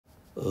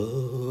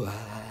Oh,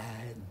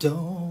 I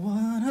don't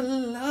want a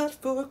lot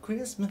for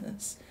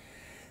Christmas.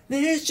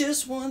 There's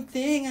just one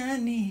thing I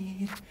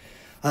need.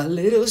 A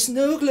little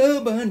snow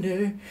globe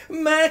under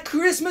my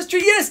Christmas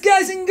tree. Yes,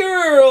 guys and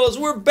girls,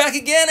 we're back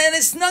again, and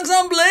it's Snugs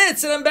on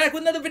Blitz, and I'm back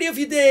with another video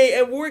for you today,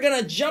 and we're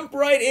gonna jump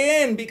right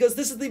in because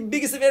this is the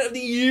biggest event of the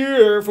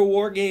year for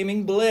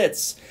Wargaming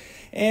Blitz.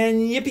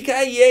 And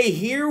yippee-ki-yay,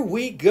 here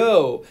we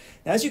go.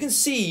 Now, as you can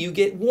see, you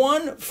get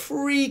one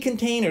free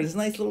container. This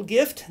nice little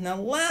gift. Now,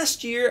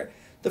 last year,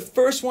 the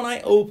first one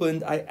I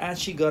opened, I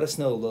actually got a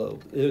snow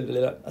globe.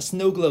 A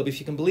snow globe,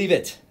 if you can believe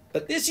it.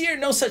 But this year,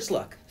 no such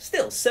luck.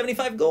 Still,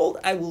 75 gold,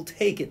 I will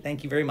take it.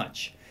 Thank you very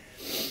much.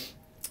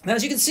 Now,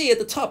 as you can see at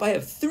the top, I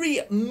have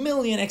 3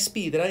 million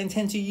XP that I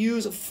intend to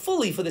use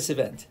fully for this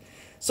event.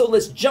 So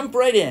let's jump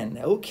right in.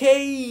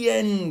 Okay,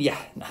 and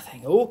yeah,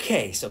 nothing.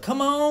 Okay, so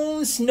come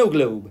on, snow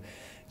globe.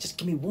 Just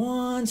give me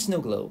one snow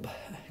globe.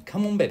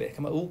 Come on, baby.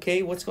 Come on.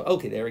 Okay, what's going on?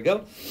 Okay, there we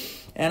go.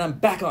 And I'm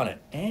back on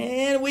it.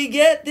 And we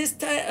get this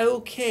time.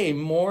 Okay,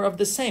 more of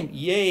the same.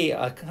 Yay,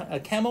 a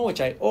camo,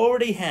 which I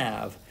already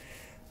have.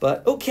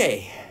 But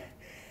okay.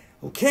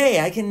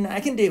 Okay, I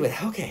can deal with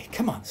it. Okay,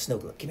 come on, snow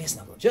globe. Give me a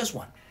snow globe. Just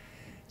one.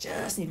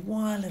 Just need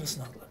one little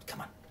snow globe.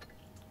 Come on.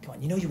 Come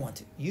on, you know you want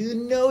to. You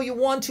know you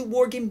want to,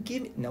 Wargame.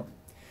 Give me. No.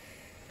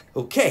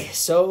 Okay,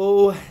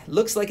 so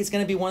looks like it's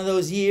going to be one of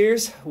those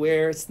years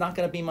where it's not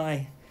going to be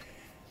my.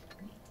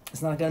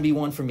 It's not going to be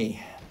one for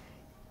me.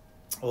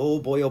 Oh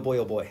boy, oh boy,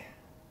 oh boy.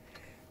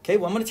 Okay,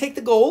 well, I'm going to take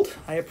the gold.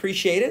 I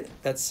appreciate it.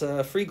 That's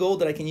free gold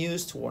that I can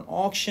use to an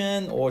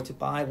auction or to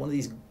buy one of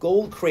these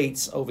gold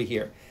crates over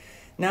here.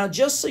 Now,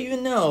 just so you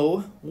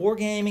know,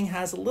 Wargaming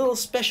has a little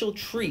special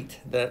treat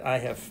that I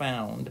have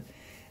found.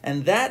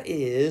 And that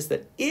is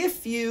that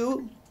if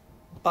you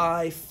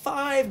buy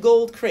 5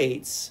 gold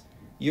crates,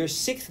 your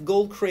 6th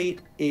gold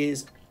crate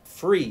is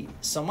free.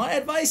 So my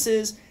advice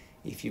is,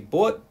 if you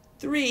bought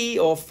 3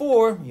 or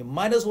 4, you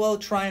might as well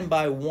try and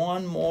buy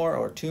 1 more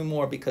or 2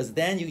 more, because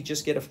then you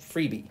just get a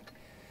freebie.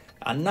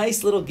 A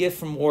nice little gift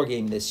from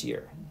Wargame this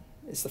year.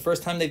 It's the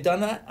first time they've done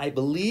that, I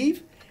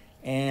believe.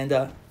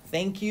 And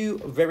thank you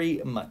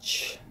very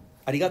much.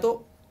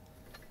 Arigato.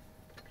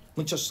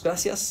 Muchas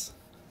gracias.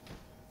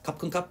 Cup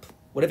con cup.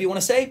 Whatever you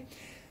want to say.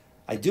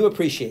 I do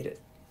appreciate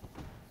it.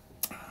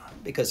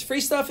 Because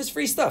free stuff is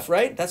free stuff,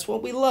 right? That's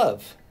what we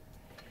love.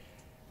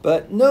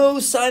 But no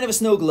sign of a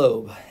snow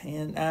globe.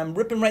 And I'm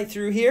ripping right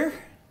through here.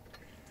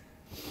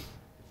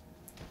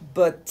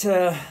 But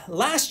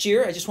last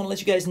year, I just want to let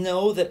you guys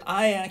know that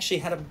I actually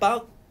had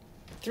about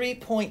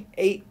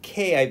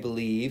 3.8K, I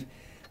believe.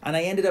 And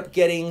I ended up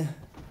getting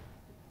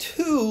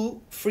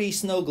 2 free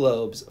snow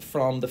globes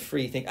from the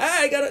free thing.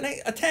 I got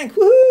a tank,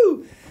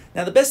 woohoo!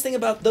 Now, the best thing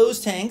about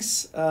those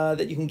tanks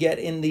that you can get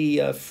in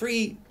the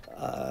free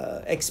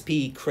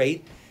XP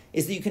crate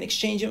is that you can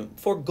exchange them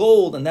for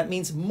gold, and that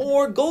means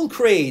more gold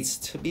crates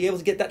to be able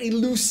to get that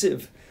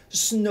elusive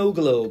snow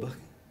globe.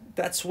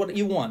 That's what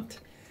you want.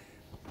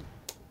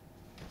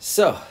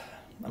 So,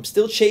 I'm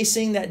still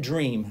chasing that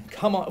dream.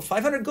 Come on,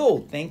 500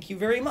 gold. Thank you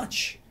very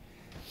much.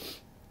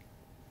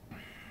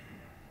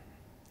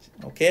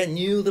 Okay, a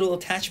new little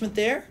attachment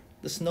there.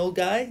 The snow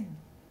guy.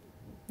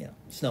 Yeah,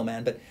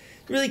 snowman, but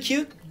really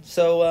cute.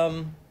 So,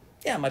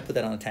 yeah, I might put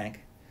that on a tank.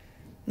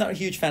 Not a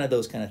huge fan of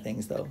those kind of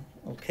things, though.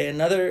 Okay,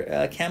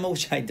 another camo,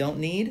 which I don't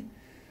need.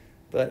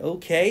 But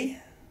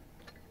okay.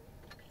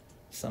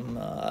 Some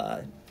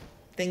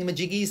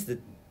thingamajiggies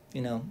that,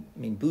 you know, I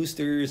mean,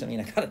 boosters. I mean,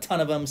 I got a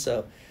ton of them,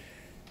 so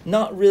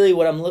not really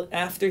what I'm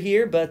after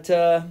here. But,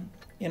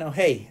 you know,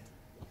 hey,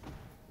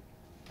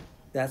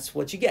 that's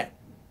what you get.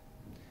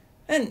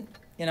 And,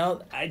 you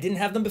know, I didn't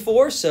have them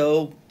before,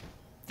 so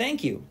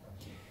thank you.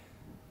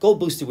 Gold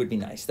booster would be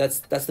nice. That's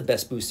the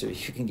best booster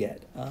you can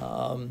get.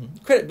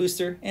 Credit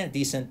booster,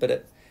 decent,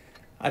 but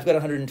I've got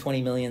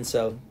 120 million,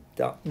 so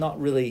not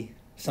really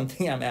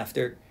something I'm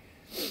after.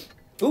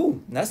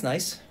 Ooh, that's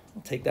nice.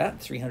 I'll take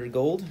that. 300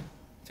 gold.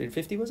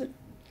 350 was it?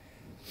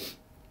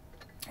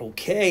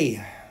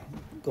 Okay,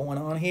 going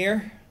on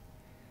here.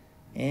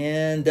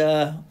 And,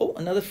 oh,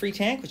 another free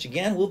tank, which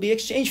again will be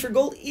exchanged for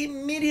gold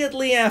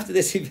immediately after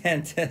this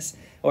event.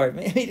 Or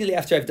immediately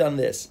after I've done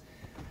this.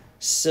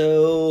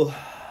 So,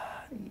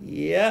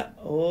 yeah,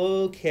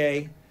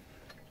 okay.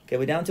 Okay,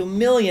 we're down to 1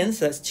 million,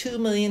 so that's 2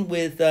 million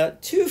with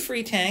 2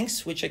 free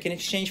tanks, which I can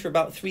exchange for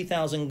about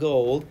 3,000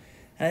 gold.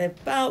 And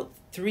about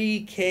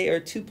 3K or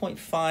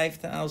 2.5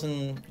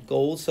 thousand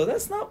gold, so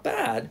that's not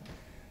bad.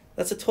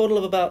 That's a total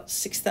of about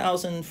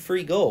 6,000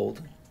 free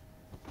gold.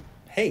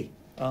 Hey.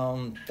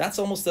 That's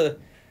almost a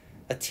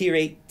tier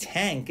 8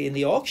 tank in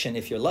the auction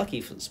if you're lucky.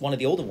 It's one of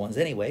the older ones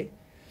anyway.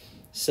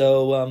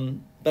 So,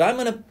 but I'm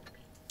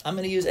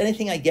gonna use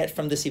anything I get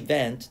from this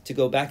event to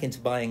go back into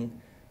buying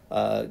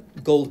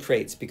gold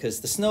crates,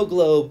 because the snow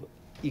globe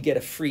you get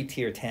a free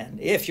tier 10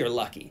 if you're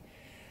lucky.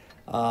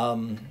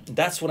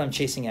 That's what I'm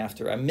chasing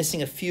after. I'm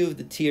missing a few of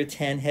the tier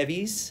 10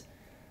 heavies,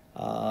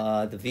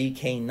 the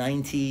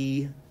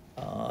VK90,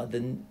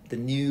 the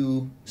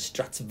new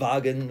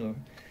Stratzwagen, or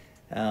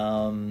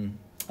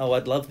oh,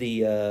 I'd love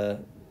the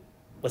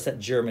what's that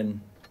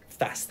German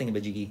fast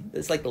thingamajiggy.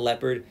 It's like the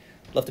leopard.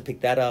 Love to pick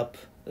that up.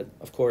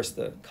 Of course,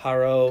 the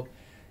Caro.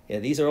 Yeah,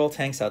 these are all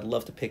tanks I'd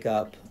love to pick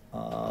up.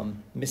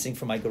 Missing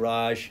from my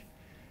garage.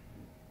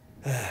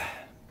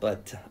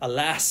 But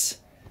alas,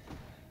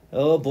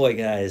 oh boy,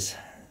 guys,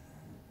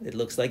 it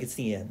looks like it's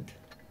the end.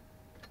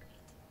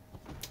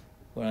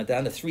 We're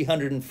down to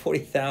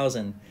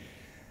 340,000.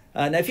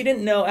 Now, if you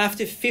didn't know,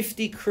 after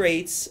 50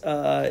 crates,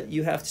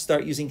 you have to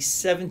start using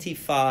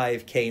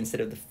 75K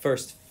instead of the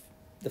first.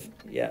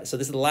 Yeah, so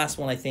this is the last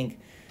one, I think.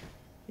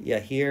 Yeah,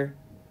 here.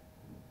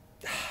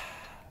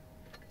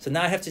 So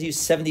now I have to use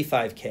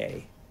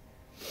 75K.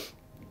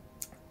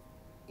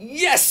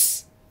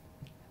 Yes!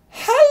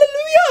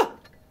 Hallelujah!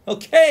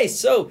 Okay,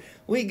 so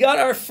we got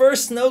our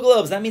first snow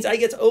globes. That means I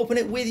get to open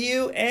it with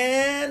you,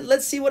 and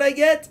let's see what I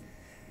get.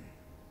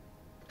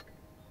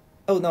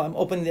 Oh no, I'm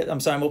opening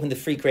the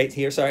free crate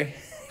here, sorry.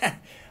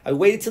 I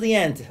waited till the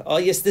end. Oh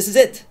yes, this is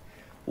it.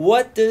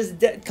 What does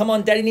that, come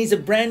on, Daddy needs a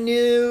brand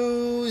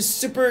new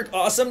super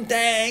awesome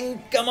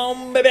tank. Come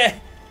on, baby.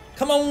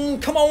 Come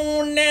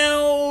on now.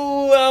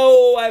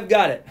 Oh, I've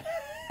got it.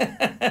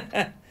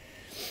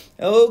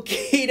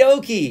 Okie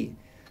dokie.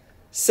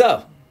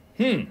 So,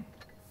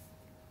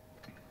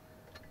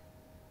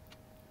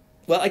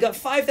 well, I got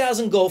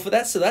 5,000 gold for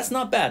that, so that's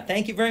not bad.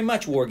 Thank you very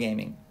much,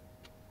 Wargaming.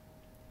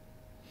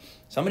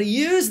 So I'm going to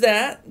use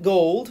that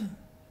gold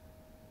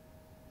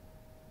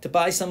to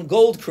buy some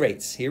gold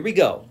crates. Here we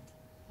go.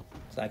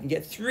 So I can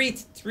get three.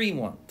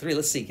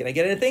 Let's see. Can I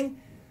get anything?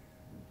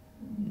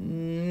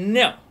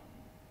 No.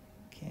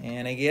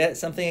 Can I get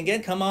something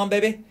again? Come on,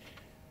 baby.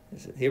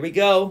 Here we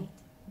go.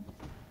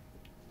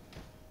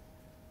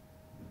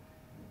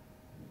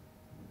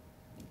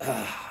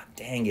 Ah,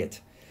 dang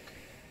it.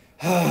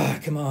 Ah,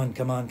 come on.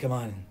 Come on,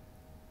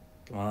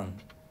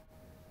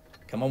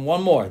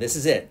 one more. This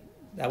is it.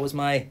 That was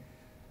my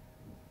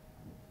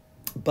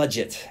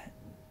budget.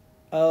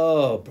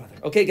 Oh, brother.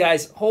 Okay,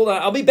 guys, hold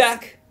on. I'll be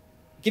back.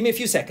 Give me a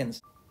few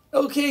seconds.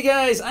 Okay,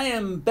 guys, I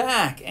am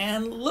back,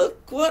 and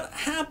look what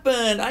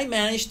happened. I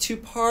managed to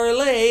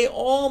parlay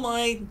all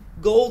my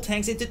gold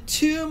tanks into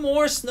 2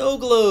 more snow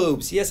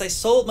globes. Yes, I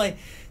sold my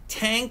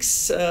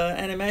tanks,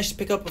 and I managed to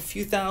pick up a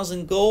few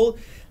thousand gold.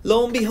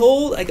 Lo and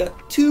behold, I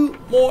got 2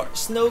 more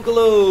snow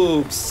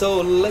globes.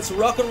 So let's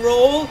rock and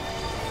roll.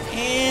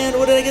 And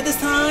what did I get this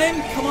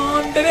time? Come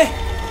on, baby.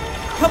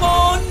 Come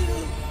on.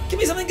 Give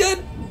me something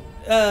good.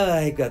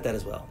 I got that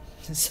as well.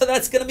 So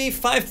that's going to be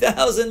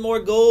 5,000 more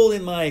gold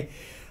in my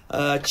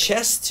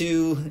chest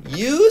to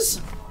use.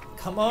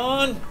 Come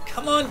on.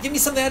 Give me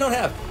something I don't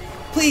have.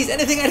 Please,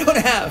 anything I don't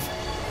have.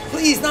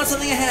 Please, not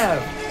something I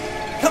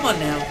have. Come on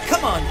now.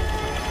 Come on.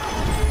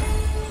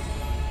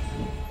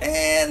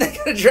 And I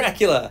got a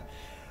Dracula.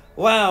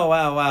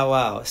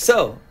 Wow.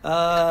 So,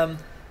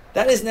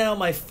 that is now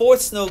my 4th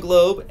snow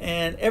globe,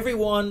 and every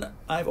one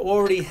I've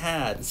already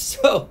had.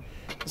 So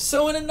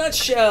in a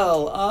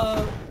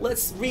nutshell,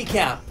 let's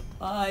recap.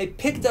 I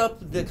picked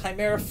up the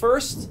Chimera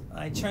first.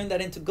 I turned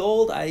that into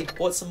gold. I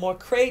bought some more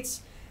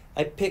crates.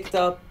 I picked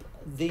up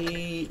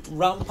the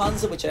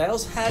Rampanzer, which I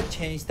also had,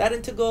 changed that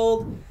into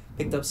gold.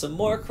 Picked up some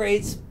more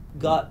crates.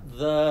 Got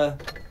the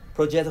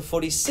Projetta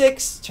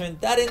 46,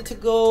 turned that into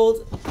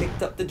gold.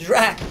 Picked up the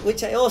Drac,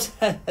 which I also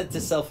had to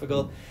sell for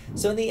gold.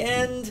 So in the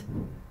end,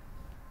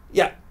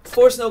 yeah,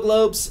 4 snow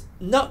globes,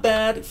 not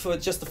bad for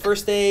just the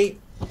first day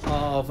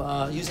of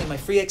using my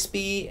free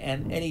XP,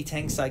 and any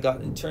tanks I got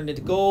and turned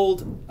into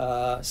gold.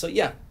 So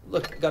yeah,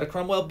 look, got a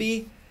Cromwell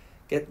B,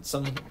 get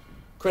some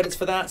credits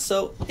for that.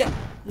 So yeah,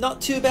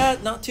 not too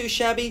bad, not too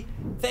shabby.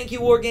 Thank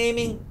you,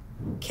 Wargaming.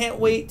 Can't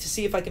wait to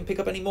see if I can pick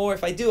up any more.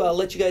 If I do, I'll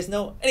let you guys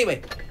know.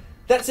 Anyway,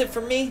 that's it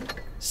from me.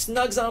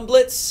 Snugs on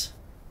Blitz,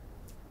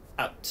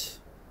 out.